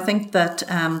so. I think that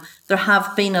there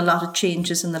have been a lot of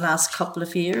changes in the last couple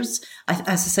of years. As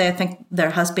I say, I think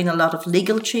there has been a lot of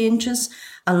legal changes,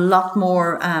 a lot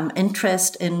more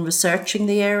interest in researching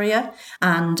the area,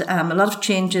 and a lot of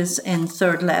changes in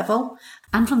third level.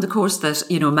 And from the course that,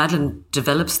 Madeleine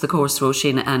develops the course,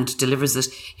 Roisin, and delivers it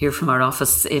here from our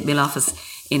office, Mill office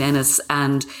in Ennis.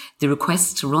 And the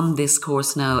request to run this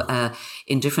course now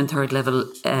in different third level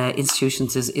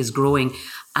institutions is growing.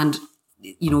 And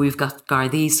we've got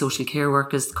Gardaí, social care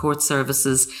workers, court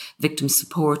services, victim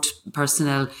support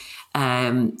personnel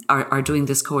are doing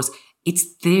this course.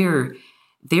 It's their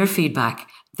feedback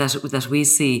that we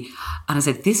see. And I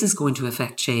said, this is going to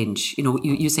affect change.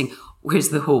 You're saying, where's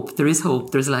the hope? There is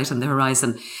hope. There's light on the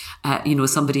horizon.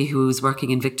 Somebody who's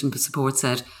working in victim support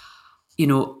said,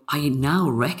 I now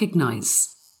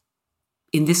recognise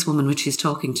in this woman when she's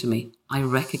talking to me, I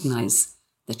recognise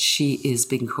that she is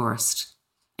being coerced.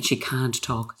 And she can't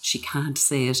talk. She can't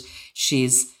say it.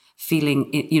 She's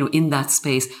feeling, in that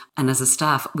space. And as a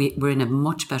staff, we're in a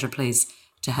much better place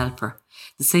to help her.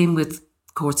 The same with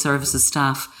court services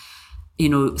staff.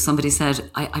 Somebody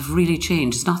said, I've really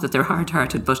changed. It's not that they're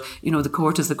hard-hearted, but, the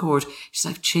court is the court. She said,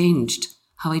 I've changed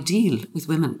how I deal with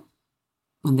women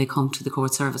when they come to the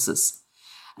court services.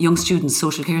 Young students,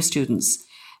 social care students,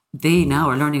 they now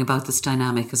are learning about this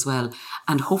dynamic as well.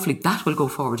 And hopefully that will go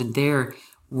forward in their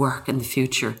work in the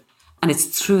future. And it's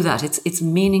through that, it's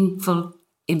meaningful,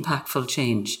 impactful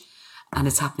change, and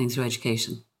it's happening through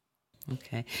education.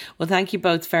 Okay. Well, thank you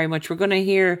both very much. We're going to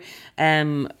hear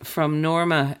from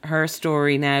Norma, her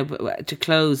story now to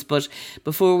close. But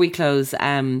before we close,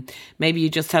 maybe you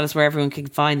just tell us where everyone can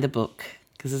find the book,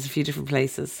 because there's a few different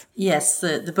places. Yes,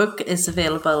 the book is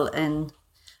available in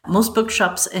most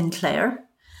bookshops in Clare,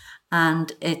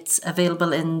 and it's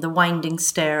available in the Winding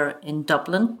Stair in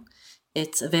Dublin.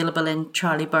 It's available in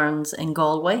Charlie Burns in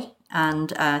Galway,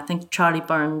 and I think Charlie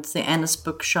Burns, the Ennis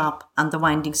Bookshop and the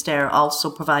Winding Stair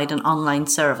also provide an online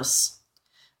service.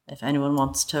 If anyone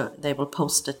wants to, they will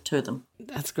post it to them.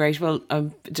 That's great. Well,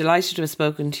 I'm delighted to have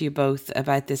spoken to you both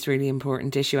about this really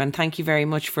important issue, and thank you very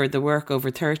much for the work over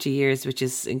 30 years, which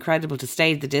is incredible to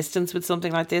stay the distance with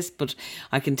something like this, but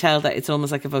I can tell that it's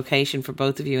almost like a vocation for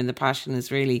both of you, and the passion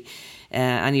is really,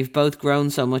 and you've both grown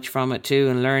so much from it too,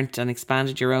 and learnt and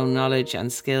expanded your own knowledge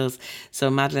and skills. So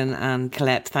Madeleine and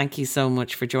Colette, thank you so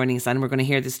much for joining us, and we're going to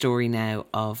hear the story now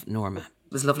of Norma.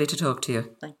 It was lovely to talk to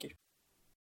you. Thank you.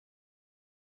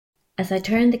 As I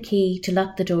turned the key to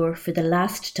lock the door for the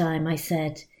last time, I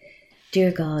said,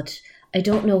 "Dear God, I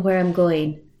don't know where I'm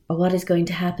going or what is going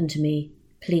to happen to me.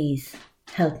 Please,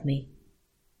 help me."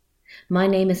 My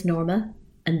name is Norma,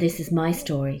 and this is my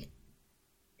story.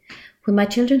 When my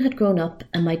children had grown up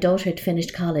and my daughter had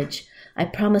finished college, I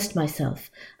promised myself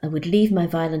I would leave my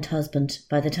violent husband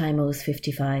by the time I was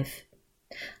 55.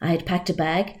 I had packed a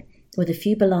bag with a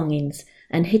few belongings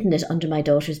and hidden it under my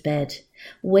daughter's bed,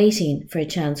 waiting for a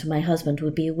chance when my husband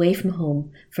would be away from home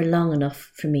for long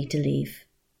enough for me to leave.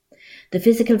 The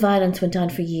physical violence went on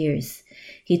for years.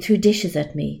 He threw dishes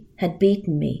at me, had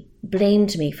beaten me,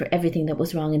 blamed me for everything that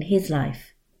was wrong in his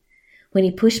life. When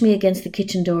he pushed me against the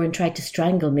kitchen door and tried to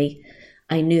strangle me,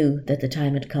 I knew that the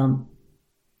time had come.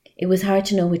 It was hard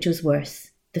to know which was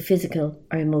worse, the physical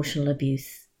or emotional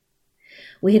abuse.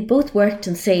 We had both worked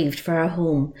and saved for our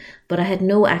home, but I had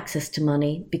no access to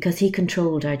money because he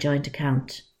controlled our joint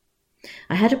account.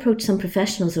 I had approached some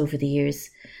professionals over the years,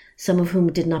 some of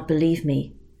whom did not believe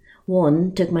me.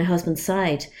 One took my husband's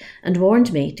side and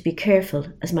warned me to be careful,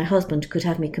 as my husband could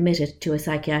have me committed to a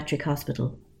psychiatric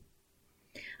hospital.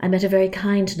 I met a very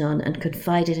kind nun and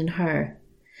confided in her.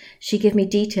 She gave me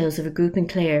details of a group in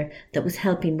Clare that was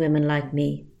helping women like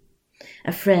me.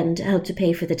 A friend helped to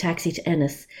pay for the taxi to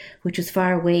Ennis, which was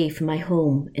far away from my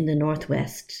home in the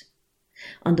northwest.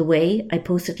 On the way, I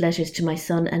posted letters to my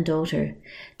son and daughter,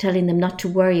 telling them not to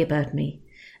worry about me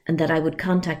and that I would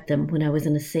contact them when I was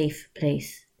in a safe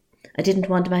place. I didn't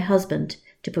want my husband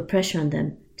to put pressure on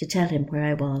them to tell him where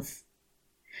I was.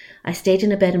 I stayed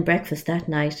in a bed and breakfast that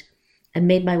night and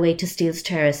made my way to Steele's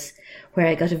Terrace, where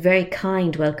I got a very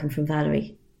kind welcome from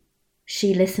Valerie.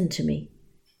 She listened to me,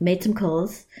 made some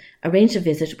calls, arranged a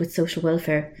visit with social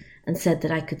welfare, and said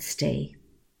that I could stay.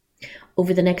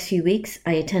 Over the next few weeks,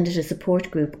 I attended a support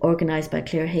group organised by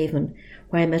Clare Haven,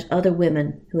 where I met other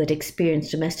women who had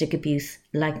experienced domestic abuse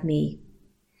like me.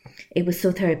 It was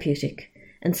so therapeutic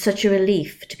and such a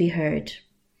relief to be heard.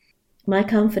 My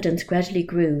confidence gradually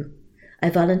grew. I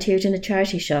volunteered in a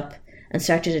charity shop and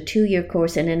started a 2-year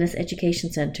course in Ennis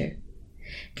Education Centre.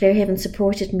 Clare Haven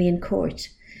supported me in court,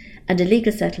 and a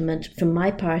legal settlement from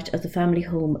my part of the family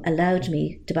home allowed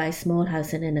me to buy a small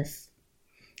house in Ennis.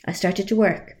 I started to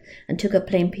work and took up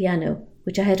playing piano,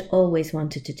 which I had always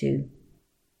wanted to do.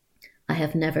 I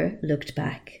have never looked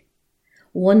back.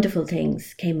 Wonderful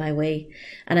things came my way,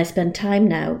 and I spend time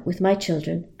now with my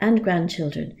children and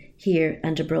grandchildren here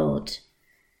and abroad.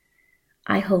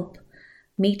 I hope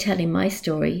me telling my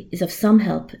story is of some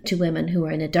help to women who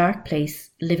are in a dark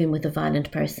place living with a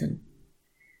violent person.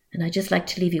 And I'd just like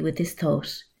to leave you with this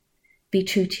thought. Be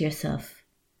true to yourself,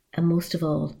 and most of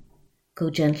all,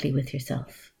 go gently with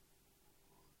yourself.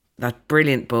 That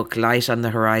brilliant book, Light on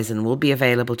the Horizon, will be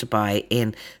available to buy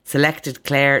in selected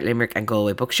Clare, Limerick and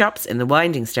Galway bookshops, in the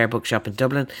Winding Stair bookshop in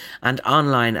Dublin, and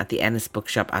online at the Ennis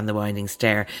bookshop and the Winding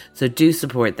Stair. So do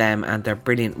support them and their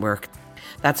brilliant work.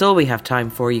 That's all we have time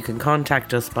for. You can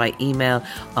contact us by email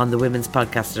on the Women's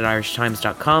Podcast at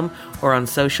irishtimes.com or on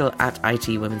social at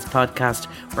IT Women's Podcast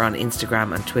or on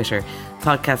Instagram and Twitter.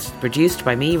 Podcast is produced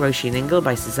by me, Roisin Ingle,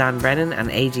 by Suzanne Brennan and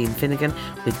Aideen Finnegan,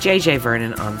 with JJ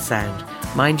Vernon on sound.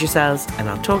 Mind yourselves, and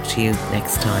I'll talk to you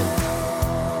next time.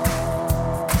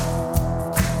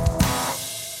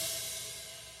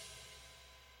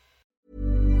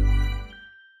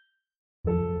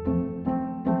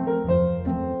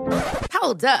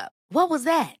 Hold up. What was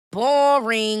that?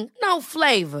 Boring. No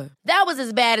flavor. That was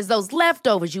as bad as those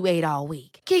leftovers you ate all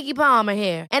week. Keke Palmer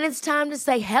here, and it's time to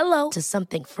say hello to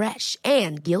something fresh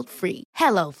and guilt-free.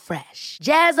 Hello Fresh.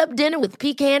 Jazz up dinner with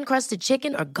pecan-crusted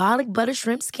chicken or garlic butter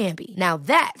shrimp scampi. Now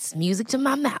that's music to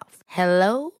my mouth.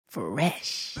 Hello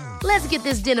Fresh. Let's get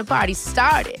this dinner party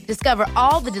started. Discover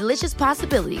all the delicious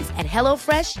possibilities at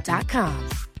HelloFresh.com.